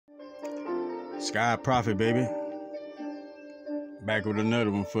Sky Prophet, baby. Back with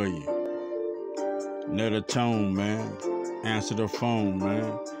another one for you. Another tone, man. Answer the phone,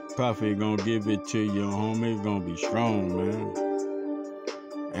 man. Prophet gonna give it to you, homie. Gonna be strong,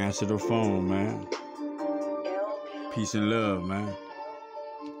 man. Answer the phone, man. Peace and love, man.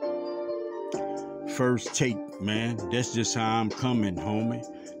 First take, man. That's just how I'm coming, homie.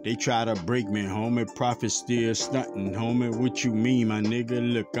 They try to break me, homie. Prophet still stunting, homie. What you mean, my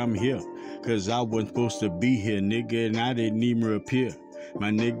nigga? Look, I'm here. Cause I wasn't supposed to be here, nigga, and I didn't even appear.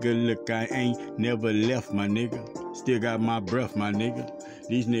 My nigga, look, I ain't never left, my nigga. Still got my breath, my nigga.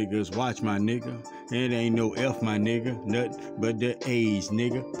 These niggas watch, my nigga. It ain't no F, my nigga. Nothing but the A's,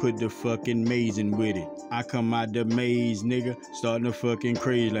 nigga. Put the fucking maze in with it. I come out the maze, nigga. Starting to fucking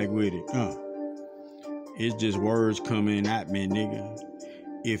craze like with it. It's just words coming at me, nigga.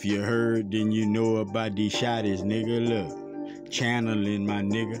 If you heard, then you know about these shotties, nigga. Look, channeling my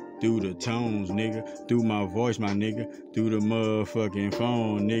nigga through the tones, nigga. Through my voice, my nigga. Through the motherfucking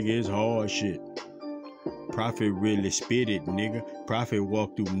phone, nigga. It's hard shit. Prophet really spit it, nigga. Prophet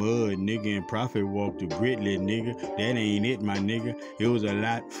walked through mud, nigga. And Prophet walked through gritly, nigga. That ain't it, my nigga. It was a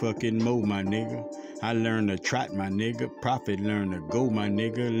lot fucking more, my nigga. I learned to trot, my nigga. Prophet learned to go, my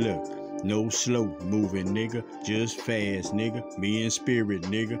nigga. Look. No slow moving, nigga, just fast, nigga. Me and Spirit,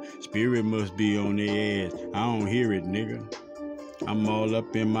 nigga. Spirit must be on their ass. I don't hear it, nigga. I'm all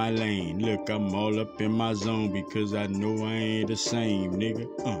up in my lane. Look, I'm all up in my zone because I know I ain't the same,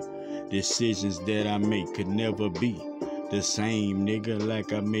 nigga. Decisions that I make could never be the same, nigga,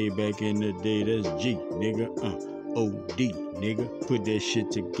 like I made back in the day. That's G, nigga. OD, nigga. Put that shit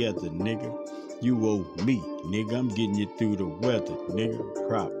together, nigga. You owe me, nigga. I'm getting you through the weather, nigga.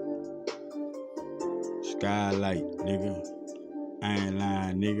 Crop. Skylight, nigga. I ain't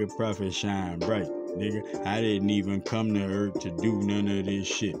lying, nigga. Prophet shine bright, nigga. I didn't even come to earth to do none of this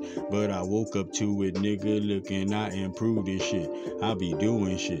shit, but I woke up to it, nigga. Look, and I improved this shit. I be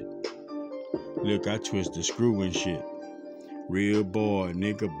doing shit. Look, I twist the screw and shit. Real boy,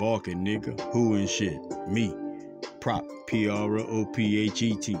 nigga. Barking, nigga. Who and shit? Me. Prop. Prophet.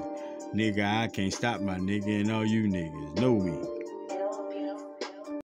 Nigga, I can't stop my nigga, and all you niggas know me.